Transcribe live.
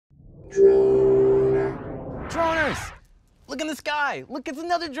cameras. Look in the sky. Look, it's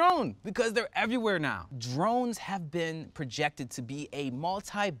another drone because they're everywhere now. Drones have been projected to be a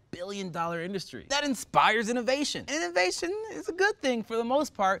multi-billion-dollar industry. That inspires innovation. And innovation is a good thing for the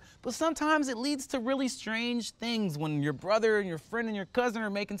most part, but sometimes it leads to really strange things when your brother and your friend and your cousin are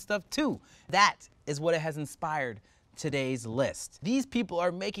making stuff too. That is what it has inspired today's list. These people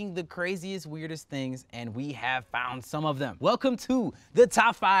are making the craziest, weirdest things, and we have found some of them. Welcome to the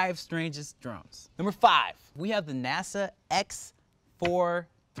top 5 strangest drones. Number 5, we have the NASA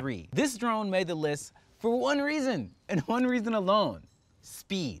X-43. This drone made the list for one reason, and one reason alone: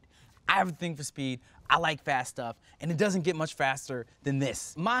 speed. I have a thing for speed. I like fast stuff, and it doesn't get much faster than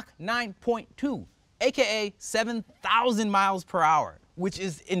this. Mach 9.2, aka 7,000 miles per hour. Which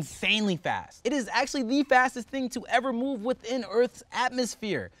is insanely fast. It is actually the fastest thing to ever move within Earth's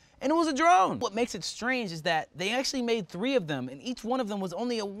atmosphere. And it was a drone. What makes it strange is that they actually made 3 of them, and each one of them was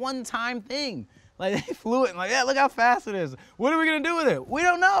only a one-time thing. Like, they flew it and like, yeah, look how fast it is. What are we gonna do with it? We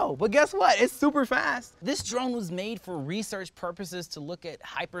don't know, but guess what? It's super fast. This drone was made for research purposes to look at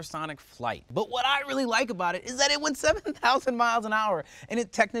hypersonic flight. But what I really like about it is that it went 7,000 miles an hour, and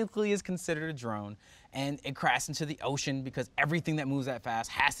it technically is considered a drone. And it crashed into the ocean because everything that moves that fast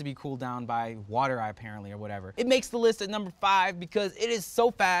has to be cooled down by water, apparently, or whatever. It makes the list at number 5 because it is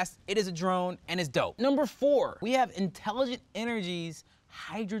so fast, it is a drone, and it's dope. Number 4, we have Intelligent Energy's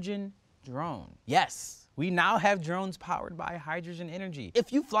hydrogen drone. Yes, we now have drones powered by hydrogen energy.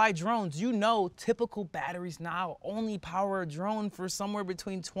 If you fly drones, you know typical batteries now only power a drone for somewhere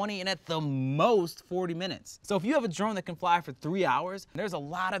between 20 and at the most 40 minutes. So if you have a drone that can fly for 3 hours, there's a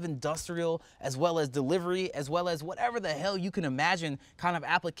lot of industrial as well as delivery as well as whatever the hell you can imagine kind of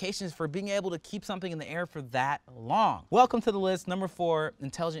applications for being able to keep something in the air for that long. Welcome to the list. Number 4,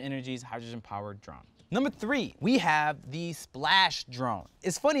 Intelligent Energy's hydrogen powered drone. Number 3, we have the Splash drone.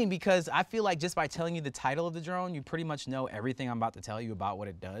 It's funny because I feel like just by telling you the title of the drone, you pretty much know everything I'm about to tell you about what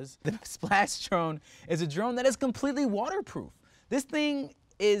it does. The Splash drone is a drone that is completely waterproof. This thing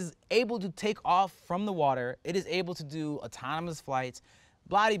is able to take off from the water. It is able to do autonomous flights,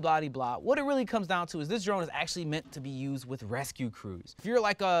 blah-de-blah-de-blah. What it really comes down to is this drone is actually meant to be used with rescue crews. If you're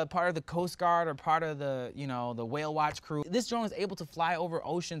like a part of the Coast Guard or part of the, the whale watch crew, this drone is able to fly over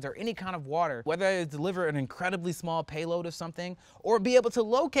oceans or any kind of water, whether it deliver an incredibly small payload of something or be able to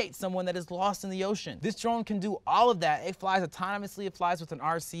locate someone that is lost in the ocean. This drone can do all of that. It flies autonomously, it flies with an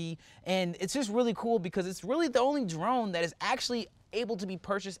RC, and it's just really cool because it's really the only drone that is actually able to be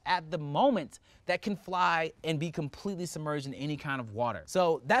purchased at the moment that can fly and be completely submerged in any kind of water.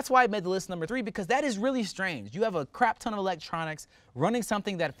 So that's why I made the list number 3, because that is really strange. You have a crap ton of electronics running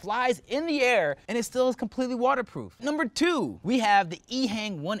something that flies in the air and it still is completely waterproof. Number 2, we have the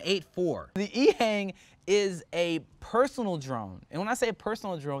Ehang 184. The Ehang is a personal drone. And when I say a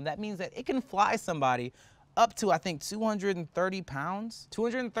personal drone, that means that it can fly somebody up to, I think, 230 pounds.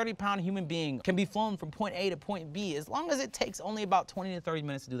 230-pound human being can be flown from point A to point B as long as it takes only about 20 to 30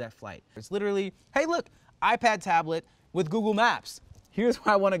 minutes to do that flight. It's literally, hey, look, iPad tablet with Google Maps. Here's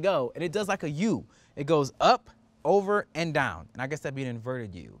where I want to go. And it does like a U. It goes up, over, and down. And I guess that'd be an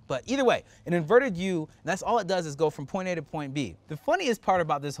inverted U. But either way, an inverted U, that's all it does is go from point A to point B. The funniest part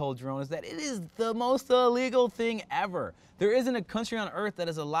about this whole drone is that it is the most illegal thing ever. There isn't a country on Earth that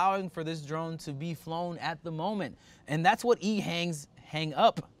is allowing for this drone to be flown at the moment. And that's what Ehang's hang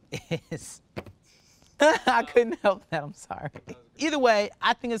up is. I couldn't help that, I'm sorry. Either way,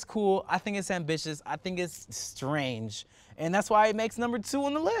 I think it's cool, I think it's ambitious, I think it's strange, and that's why it makes number 2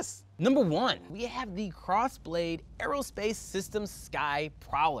 on the list. Number 1, we have the Krossblade Aerospace Systems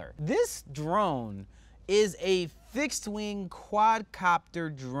Skyprowler. This drone is a fixed-wing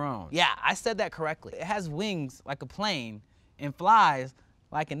quadcopter drone. Yeah, I said that correctly. It has wings like a plane and flies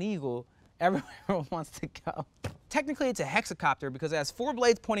like an eagle everywhere it wants to go. Technically, it's a hexacopter because it has 4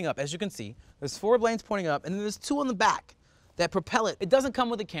 blades pointing up, as you can see. There's 4 blades pointing up, and then there's 2 on the back that propel it. It doesn't come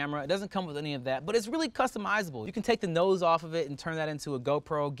with a camera, it doesn't come with any of that, but it's really customizable. You can take the nose off of it and turn that into a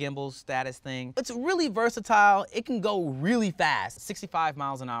GoPro gimbal status thing. It's really versatile. It can go really fast, 65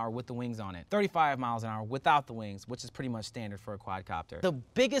 miles an hour with the wings on it, 35 miles an hour without the wings, which is pretty much standard for a quadcopter. The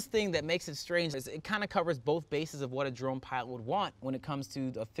biggest thing that makes it strange is it kind of covers both bases of what a drone pilot would want when it comes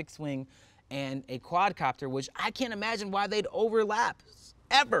to a fixed wing and a quadcopter, which I can't imagine why they'd overlap,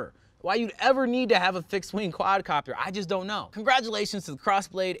 ever. Why you'd ever need to have a fixed wing quadcopter, I just don't know. Congratulations to the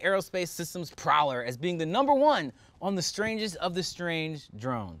Krossblade Aerospace Systems Prowler as being the number 1 on the strangest of the strange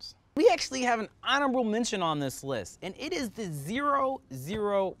drones. We actually have an honorable mention on this list, and it is the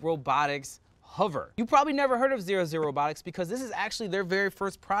 00 Robotics Hover. You probably never heard of 00 Robotics because this is actually their very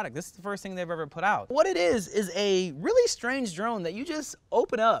first product. This is the first thing they've ever put out. What it is a really strange drone that you just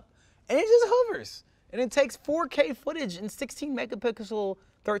open up and it just hovers. And it takes 4K footage and 16 megapixel,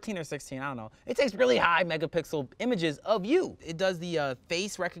 13 or 16, I don't know. It takes really high megapixel images of you. It does the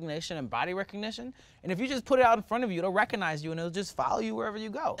face recognition and body recognition. And if you just put it out in front of you, it'll recognize you and it'll just follow you wherever you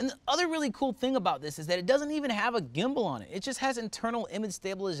go. And the other really cool thing about this is that it doesn't even have a gimbal on it. It just has internal image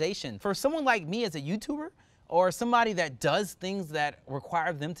stabilization. For someone like me as a YouTuber, or somebody that does things that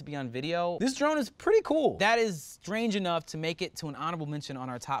require them to be on video, this drone is pretty cool. That is strange enough to make it to an honorable mention on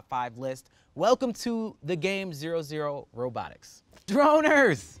our top 5 list. Welcome to the game 00 Robotics.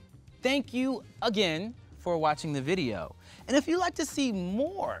 Droners, thank you again for watching the video. And if you'd like to see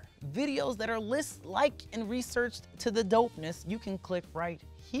more videos that are liked and researched to the dopeness, you can click right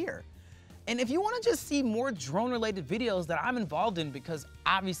here. And if you want to just see more drone-related videos that I'm involved in, because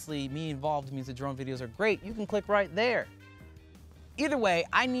obviously me involved means the drone videos are great, you can click right there. Either way,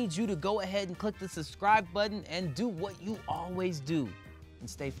 I need you to go ahead and click the subscribe button and do what you always do, and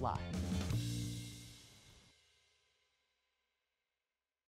stay fly.